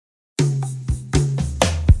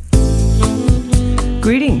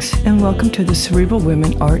Greetings and welcome to the Cerebral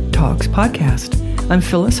Women Art Talks podcast. I'm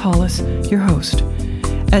Phyllis Hollis, your host.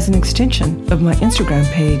 As an extension of my Instagram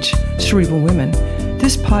page, Cerebral Women,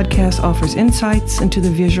 this podcast offers insights into the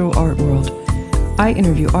visual art world. I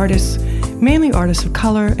interview artists, mainly artists of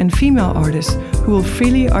color and female artists, who will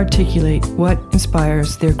freely articulate what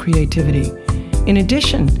inspires their creativity. In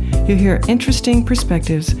addition, you'll hear interesting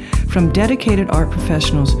perspectives from dedicated art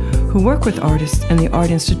professionals who work with artists and the art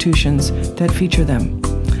institutions that feature them.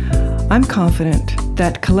 I'm confident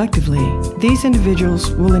that collectively, these individuals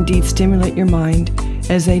will indeed stimulate your mind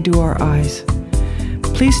as they do our eyes.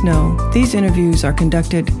 Please know these interviews are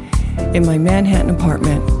conducted in my Manhattan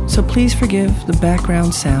apartment, so please forgive the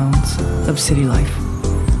background sounds of city life.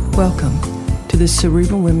 Welcome to the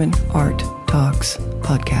Cerebral Women Art Talks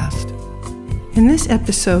podcast. In this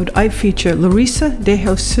episode, I feature Larissa de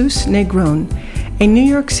Jesus Negron, a New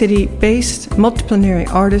York City-based multidisciplinary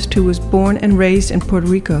artist who was born and raised in Puerto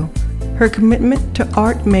Rico. Her commitment to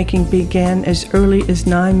art making began as early as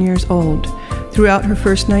 9 years old. Throughout her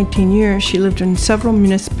first 19 years, she lived in several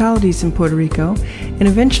municipalities in Puerto Rico and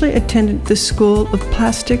eventually attended the School of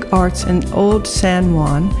Plastic Arts in Old San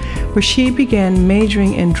Juan, where she began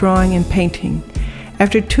majoring in drawing and painting.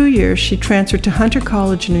 After 2 years, she transferred to Hunter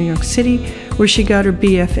College in New York City, where she got her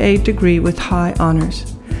BFA degree with high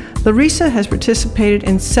honors. Larissa has participated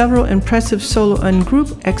in several impressive solo and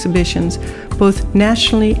group exhibitions, both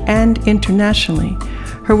nationally and internationally.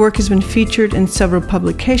 Her work has been featured in several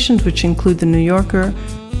publications, which include The New Yorker,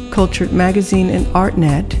 Cultured Magazine, and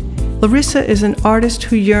ArtNet. Larissa is an artist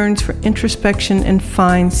who yearns for introspection and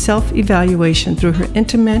finds self-evaluation through her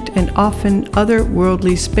intimate and often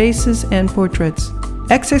otherworldly spaces and portraits.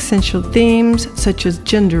 Existential themes such as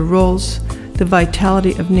gender roles, the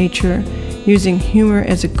vitality of nature, using humor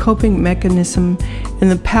as a coping mechanism,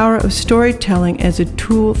 and the power of storytelling as a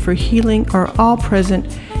tool for healing are all present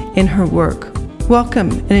in her work. Welcome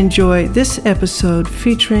and enjoy this episode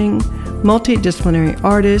featuring multidisciplinary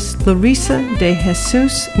artist Larissa de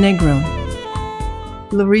Jesus Negron.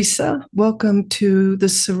 Larissa, welcome to the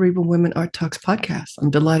Cerebral Women Art Talks podcast. I'm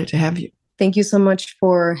delighted to have you. Thank you so much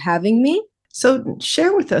for having me. So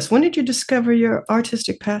share with us, when did you discover your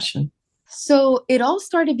artistic passion? So it all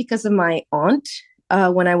started because of my aunt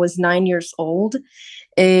when I was 9 years old.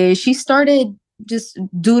 She started just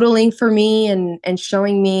doodling for me and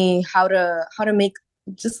showing me how to make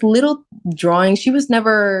just little drawings. She was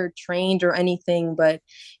never trained or anything, but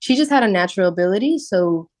she just had a natural ability.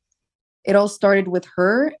 So it all started with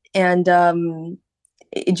her, and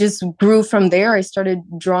it just grew from there. I started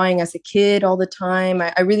drawing as a kid all the time.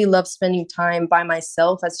 I really loved spending time by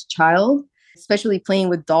myself as a child, especially playing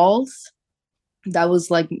with dolls. That was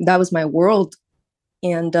my world.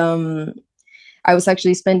 And I was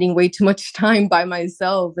actually spending way too much time by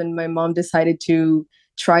myself, and my mom decided to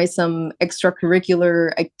try some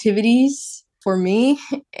extracurricular activities for me.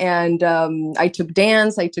 And I took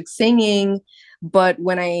dance, I took singing, but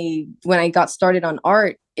when I got started on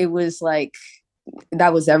art, it was like,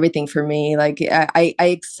 that was everything for me. Like I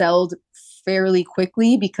excelled fairly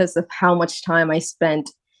quickly because of how much time I spent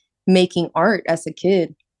making art as a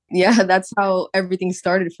kid. Yeah, that's how everything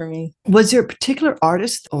started for me. Was there a particular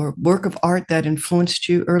artist or work of art that influenced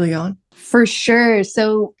you early on? For sure.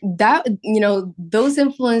 So that, those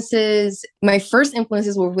influences, my first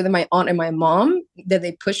influences were with my aunt and my mom, that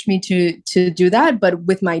they pushed me to do that. But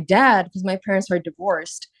with my dad, because my parents are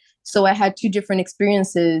divorced, so I had two different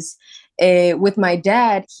experiences. With my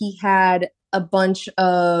dad, he had a bunch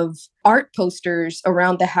of art posters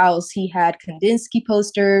around the house. He had Kandinsky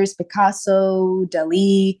posters, Picasso,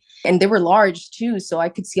 Dali, and they were large too. So I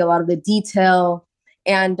could see a lot of the detail.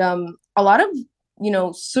 And a lot of,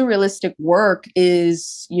 surrealistic work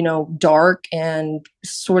is, dark and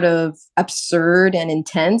sort of absurd and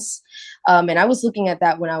intense. And I was looking at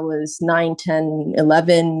that when I was 9, 10,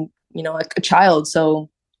 11, like a child. So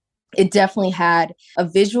it definitely had a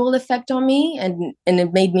visual effect on me, and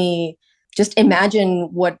it made me just imagine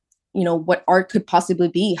what art could possibly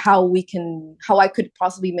be, how I could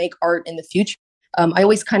possibly make art in the future. I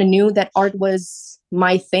always kind of knew that art was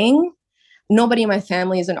my thing. Nobody in my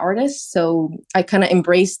family is an artist, so I kind of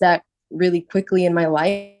embraced that really quickly in my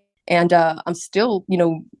life. And I'm still,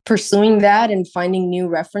 pursuing that and finding new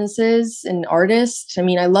references in artists. I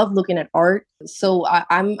mean, I love looking at art. So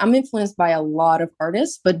I'm influenced by a lot of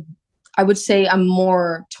artists, but I would say I'm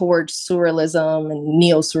more towards surrealism and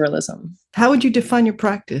neo-surrealism. How would you define your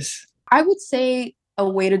practice? I would say a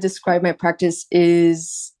way to describe my practice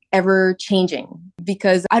is ever changing,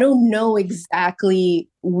 because I don't know exactly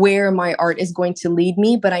where my art is going to lead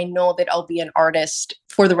me, but I know that I'll be an artist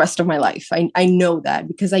for the rest of my life. I know that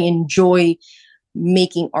because I enjoy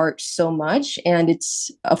making art so much. And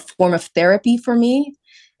it's a form of therapy for me.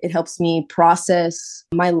 It helps me process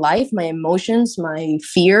my life, my emotions, my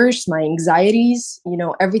fears, my anxieties,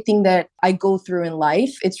 everything that I go through in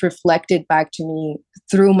life. It's reflected back to me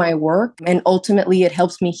through my work. And ultimately it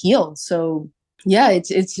helps me heal. So yeah,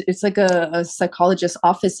 it's like a psychologist's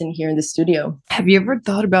office in here in the studio. Have you ever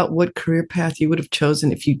thought about what career path you would have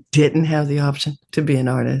chosen if you didn't have the option to be an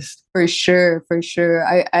artist? For sure, for sure.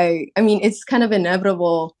 I mean, it's kind of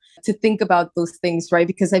inevitable to think about those things, right?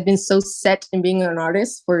 Because I've been so set in being an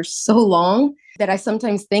artist for so long that I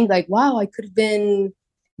sometimes think like, wow, I could have been,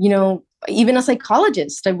 even a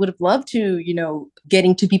psychologist. I would have loved to, get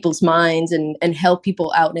into people's minds and help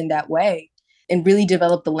people out in that way and really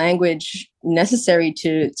develop the language necessary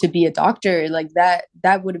to be a doctor. Like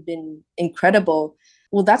that would have been incredible.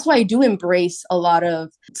 Well, that's why I do embrace a lot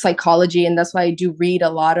of psychology. And that's why I do read a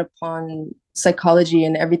lot upon psychology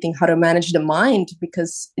and everything, how to manage the mind,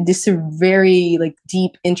 because this is a very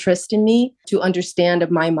deep interest in me to understand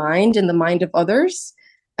my mind and the mind of others.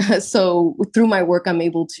 So through my work, I'm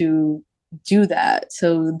able to do that.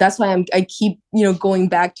 So that's why I keep, going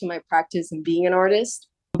back to my practice and being an artist.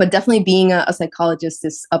 But definitely being a psychologist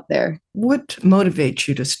is up there. What motivates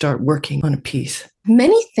you to start working on a piece?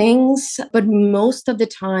 Many things, but most of the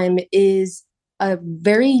time is a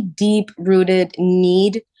very deep-rooted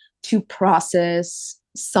need to process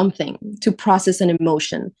something, to process an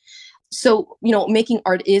emotion. So, making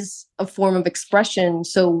art is a form of expression.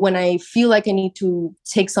 So when I feel like I need to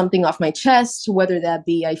take something off my chest, whether that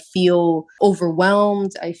be I feel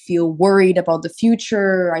overwhelmed, I feel worried about the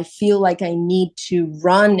future, I feel like I need to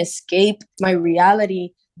run, escape my reality,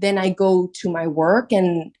 then I go to my work.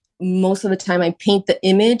 And most of the time I paint the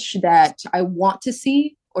image that I want to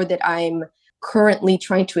see or that I'm currently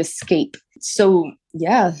trying to escape. So,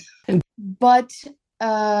 yeah. But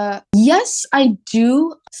yes, I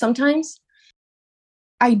do. Sometimes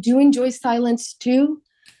I do enjoy silence too,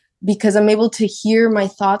 because I'm able to hear my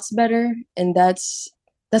thoughts better. And that's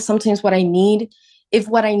sometimes what I need. If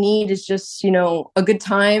what I need is just, a good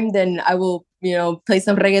time, then I will, play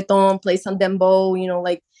some reggaeton, play some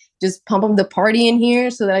dembow, just pump up the party in here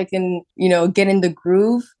so that I can, get in the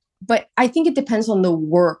groove. But I think it depends on the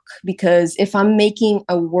work, because if I'm making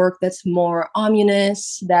a work that's more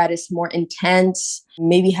ominous, that is more intense,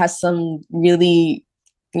 maybe has some really,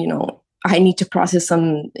 I need to process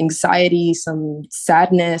some anxiety, some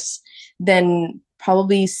sadness, then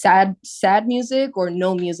probably sad music or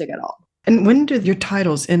no music at all. And when do your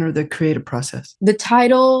titles enter the creative process? The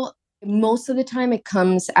title, most of the time it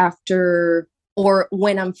comes after or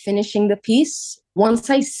when I'm finishing the piece.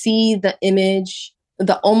 Once I see the image,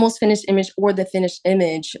 the almost finished image or the finished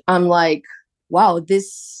image, I'm like, wow,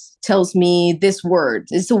 this tells me this word.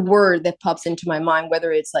 It's a word that pops into my mind,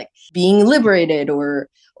 whether it's like being liberated or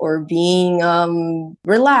being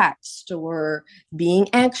relaxed or being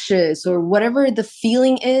anxious or whatever the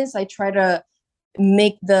feeling is. I try to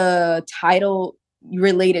make the title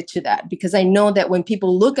related to that, because I know that when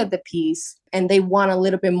people look at the piece and they want a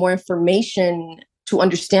little bit more information to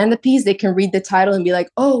understand the piece, they can read the title and be like,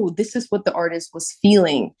 oh, this is what the artist was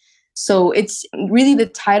feeling. So it's really the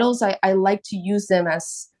titles. I like to use them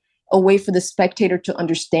as a way for the spectator to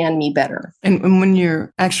understand me better. And when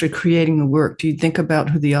you're actually creating the work, do you think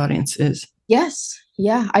about who the audience is? Yes.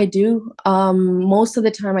 Yeah, I do. Most of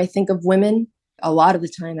the time I think of women, a lot of the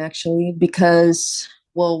time actually, because,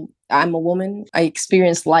 well, I'm a woman. I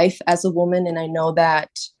experience life as a woman, and I know that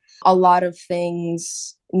a lot of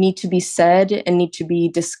things need to be said and need to be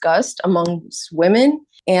discussed amongst women.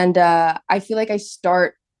 And I feel like I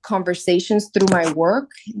start conversations through my work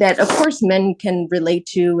that, of course, men can relate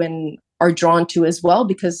to and are drawn to as well,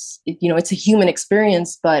 because, it's a human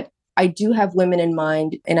experience. But I do have women in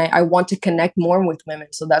mind, and I want to connect more with women.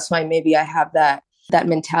 So that's why maybe I have that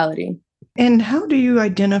mentality. And how do you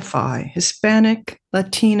identify Hispanic,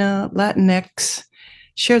 Latina, Latinx?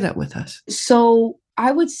 Share that with us. So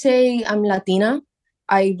I would say I'm Latina.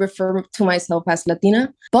 I refer to myself as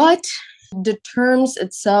Latina, but the terms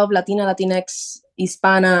itself, Latina, Latinx,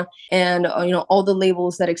 Hispana, and all the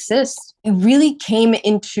labels that exist, it really came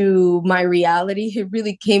into my reality. It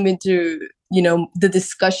really came into the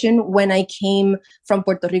discussion when I came from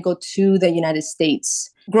Puerto Rico to the United States.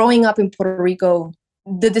 Growing up in Puerto Rico,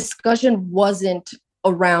 the discussion wasn't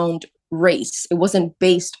around race. It wasn't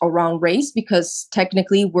based around race, because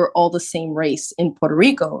technically we're all the same race in Puerto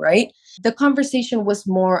Rico, right? The conversation was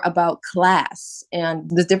more about class and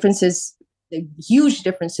the differences, the huge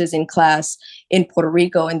differences in class in Puerto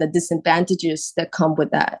Rico and the disadvantages that come with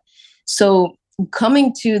that. So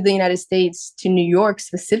coming to the United States, to New York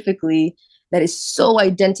specifically, that is so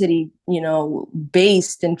identity,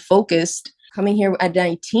 based and focused. Coming here at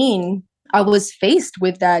 19, I was faced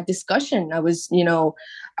with that discussion. I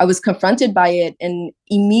was confronted by it, and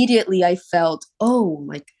immediately I felt, oh,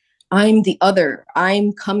 like I'm the other.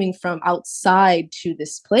 I'm coming from outside to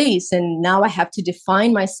this place, and now I have to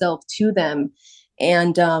define myself to them,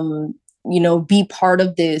 and be part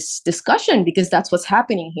of this discussion because that's what's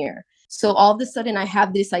happening here. So all of a sudden, I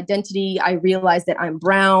have this identity. I realize that I'm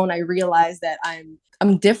brown. I realize that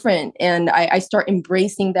I'm different, and I start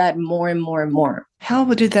embracing that more and more and more. How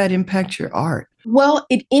did that impact your art? Well,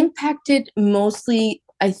 it impacted mostly,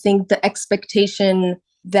 I think, the expectation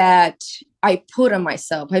that I put on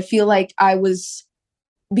myself. I feel like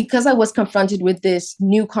because I was confronted with this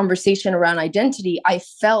new conversation around identity, I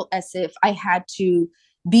felt as if I had to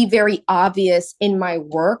be very obvious in my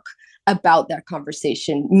work about that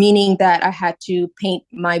conversation, meaning that I had to paint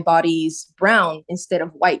my bodies brown instead of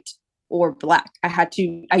white or black. I had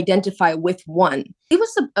to identify with one. It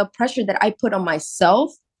was a pressure that I put on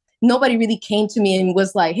myself. Nobody really came to me and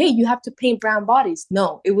was like, hey, you have to paint brown bodies.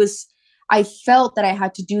 No, I felt that I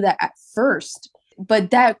had to do that at first,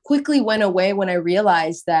 but that quickly went away when I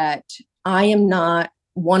realized that I am not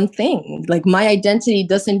one thing. Like, my identity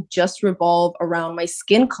doesn't just revolve around my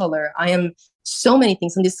skin color. I am so many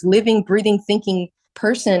things. I'm this living, breathing, thinking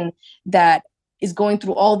person that is going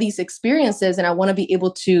through all these experiences. And I want to be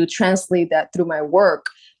able to translate that through my work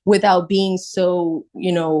without being so,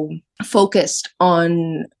 focused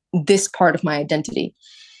on this part of my identity.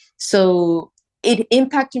 So it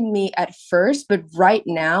impacted me at first, but right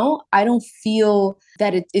now I don't feel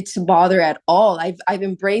that it's a bother at all. I've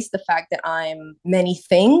embraced the fact that I'm many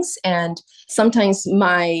things, and sometimes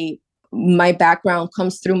my background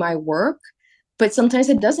comes through my work, but sometimes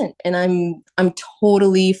it doesn't, and I'm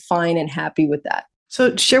totally fine and happy with that.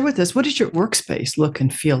 So share with us, what does your workspace look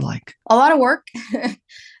and feel like? A lot of work.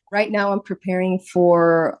 Right now I'm preparing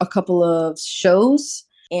for a couple of shows,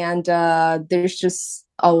 and there's just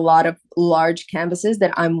a lot of large canvases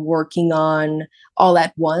that I'm working on all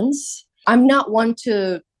at once. I'm not one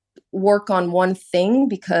to work on one thing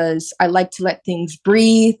because I like to let things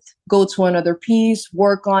breathe, go to another piece,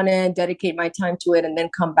 work on it, dedicate my time to it, and then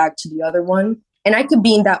come back to the other one. And I could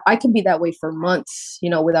be that way for months,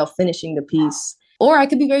 without finishing the piece. Or I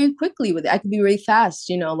could be very quickly with it. I could be really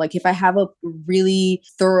fast, like if I have a really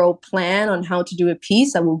thorough plan on how to do a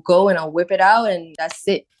piece, I will go and I'll whip it out and that's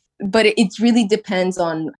it. But it really depends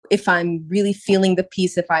on if I'm really feeling the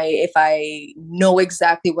piece, if I know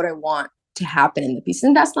exactly what I want to happen in the piece.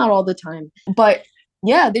 And that's not all the time. But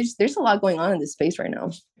yeah, there's a lot going on in this space right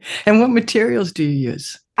now. And what materials do you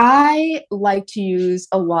use? I like to use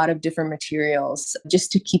a lot of different materials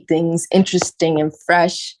just to keep things interesting and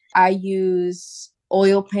fresh. I use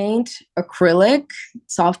oil paint, acrylic,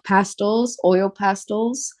 soft pastels, oil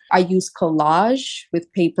pastels. I use collage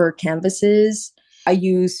with paper canvases. I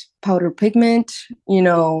use powder pigment,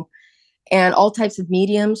 and all types of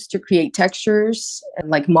mediums to create textures,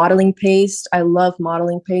 and like modeling paste. I love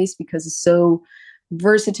modeling paste because it's so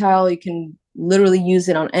versatile. You can literally use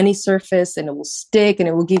it on any surface and it will stick and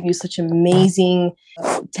it will give you such amazing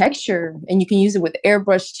texture. And you can use it with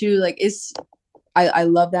airbrush too. I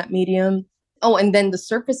love that medium. Oh, and then the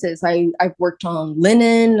surfaces. I've worked on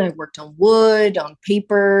linen, I've worked on wood, on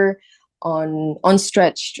paper, on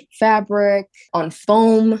unstretched fabric, on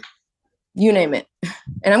foam, you name it.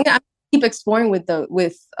 And I'm gonna keep exploring with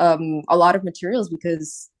a lot of materials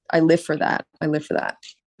because I live for that.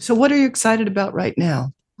 So what are you excited about right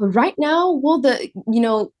now? Right now, well,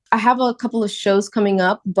 I have a couple of shows coming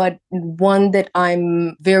up, but one that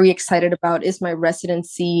I'm very excited about is my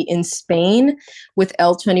residency in Spain with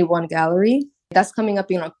L21 Gallery. That's coming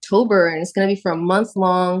up in October, and it's going to be for a month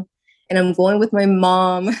long. And I'm going with my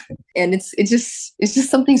mom, and it's just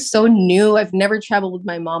something so new. I've never traveled with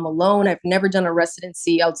my mom alone. I've never done a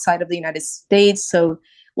residency outside of the United States. So,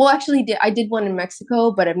 well, actually, I did one in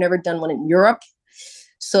Mexico, but I've never done one in Europe.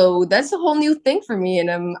 So that's a whole new thing for me,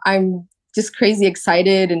 and I'm just crazy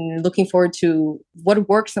excited and looking forward to what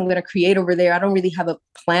works I'm going to create over there. I don't really have a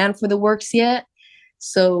plan for the works yet,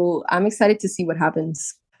 so I'm excited to see what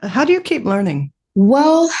happens. How do you keep learning?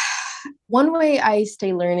 Well, one way I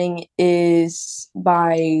stay learning is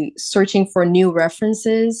by searching for new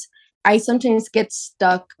references. I sometimes get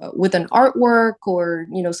stuck with an artwork or,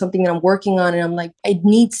 something that I'm working on, and I'm like, I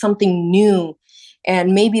need something new.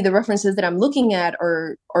 And maybe the references that I'm looking at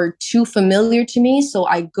are too familiar to me. So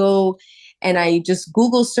I go and I just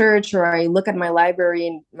Google search, or I look at my library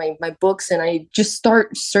and my books, and I just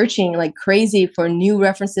start searching like crazy for new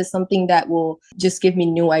references, something that will just give me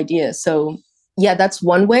new ideas. So Yeah, that's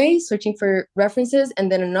one way, searching for references.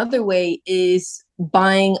 And then another way is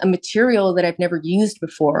buying a material that I've never used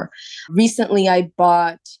before. Recently, I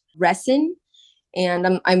bought resin,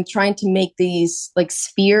 and I'm trying to make these like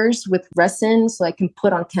spheres with resin so I can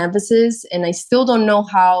put on canvases. And I still don't know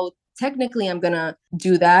how technically I'm gonna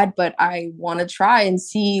do that, but I want to try and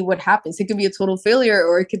see what happens. It could be a total failure,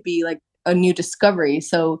 or it could be like a new discovery.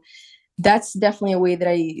 So that's definitely a way that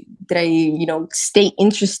I stay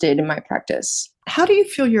interested in my practice. How do you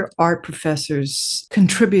feel your art professors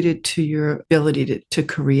contributed to your ability to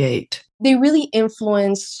create? They really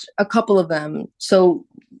influenced a couple of them. So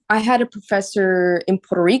I had a professor in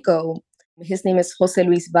Puerto Rico. His name is Jose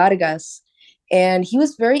Luis Vargas. And he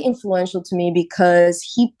was very influential to me because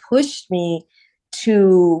he pushed me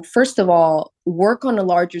to, first of all, work on a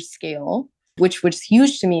larger scale, which was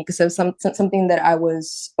huge to me because it was something that I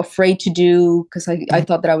was afraid to do because I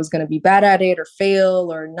thought that I was going to be bad at it or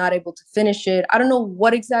fail or not able to finish it. I don't know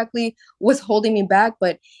what exactly was holding me back,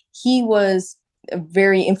 but he was a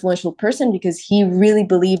very influential person because he really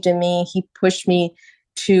believed in me. He pushed me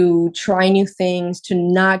to try new things, to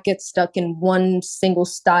not get stuck in one single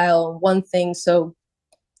style, one thing. So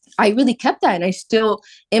I really kept that, and I still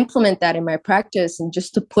implement that in my practice, and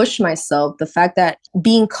just to push myself. The fact that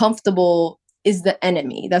being comfortable is the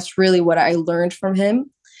enemy. That's really what I learned from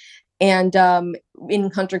him. And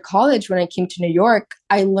in Hunter College, when I came to New York,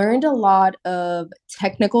 I learned a lot of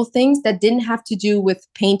technical things that didn't have to do with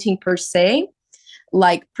painting per se,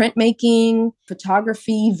 like printmaking,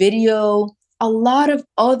 photography, video, a lot of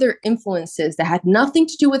other influences that had nothing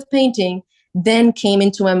to do with painting then came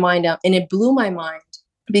into my mind, and it blew my mind,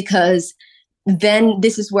 because then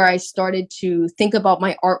this is where I started to think about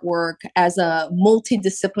my artwork as a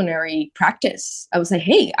multidisciplinary practice. I was like,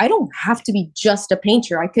 hey, I don't have to be just a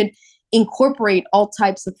painter. I could incorporate all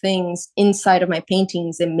types of things inside of my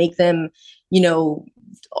paintings and make them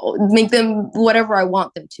whatever I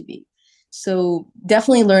want them to be. So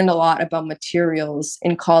definitely learned a lot about materials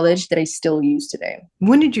in college that I still use today.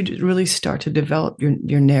 When did you really start to develop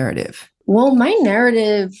your narrative? Well, my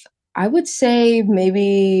narrative, I would say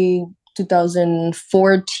maybe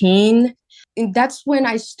 2014. And that's when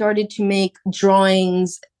I started to make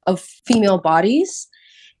drawings of female bodies.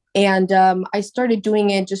 And I started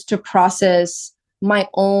doing it just to process my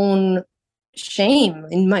own shame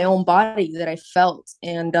in my own body that I felt.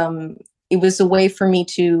 And it was a way for me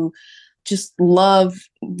to just love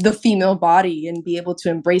the female body and be able to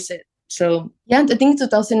embrace it. So yeah, I think in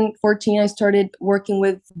 2014, I started working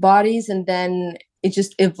with bodies, and then it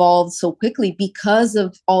just evolved so quickly because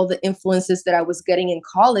of all the influences that I was getting in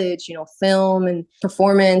college, film and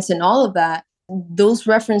performance and all of that. Those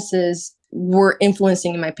references were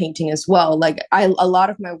influencing in my painting as well. Like a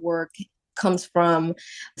lot of my work comes from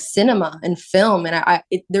cinema and film, and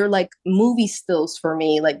they're like movie stills for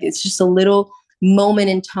me. Like it's just a little moment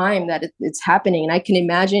in time that it's happening. And I can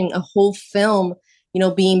imagine a whole film,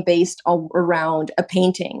 being based around a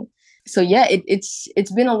painting. So yeah,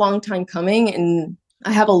 it's been a long time coming, and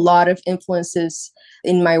I have a lot of influences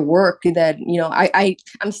in my work that,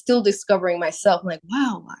 I'm still discovering myself. I'm like,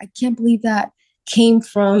 wow, I can't believe that came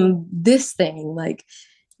from this thing. Like,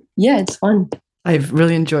 yeah, it's fun. I've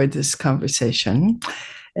really enjoyed this conversation.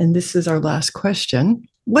 And this is our last question.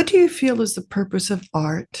 What do you feel is the purpose of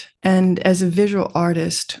art? And as a visual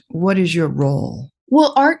artist, what is your role?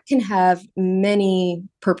 Well, art can have many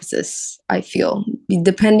purposes, I feel.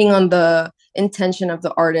 Depending on the intention of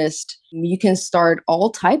the artist, you can start all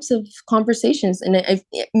types of conversations. And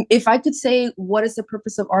if I could say what is the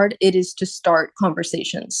purpose of art, it is to start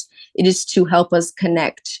conversations. It is to help us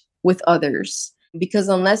connect with others. Because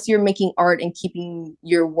unless you're making art and keeping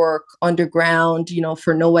your work underground,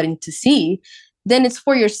 for no one to see, then it's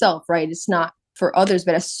for yourself, right? It's not for others.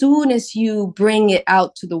 But as soon as you bring it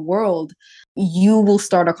out to the world, you will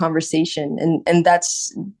start a conversation. And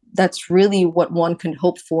that's really what one can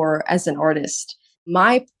hope for as an artist.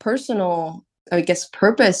 My personal,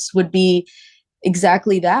 purpose would be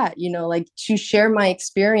exactly that, like to share my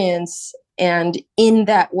experience. And in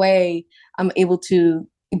that way, I'm able to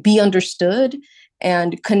be understood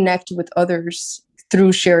and connect with others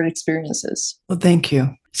through shared experiences. Well, thank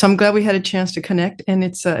you. So I'm glad we had a chance to connect, and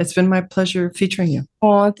it's been my pleasure featuring you.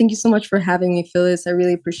 Oh, thank you so much for having me, Phyllis. I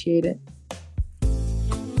really appreciate it.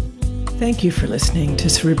 Thank you for listening to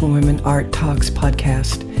Cerebral Women Art Talks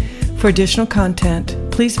podcast. For additional content,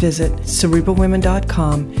 please visit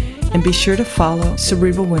cerebralwomen.com and be sure to follow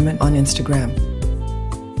Cerebral Women on Instagram.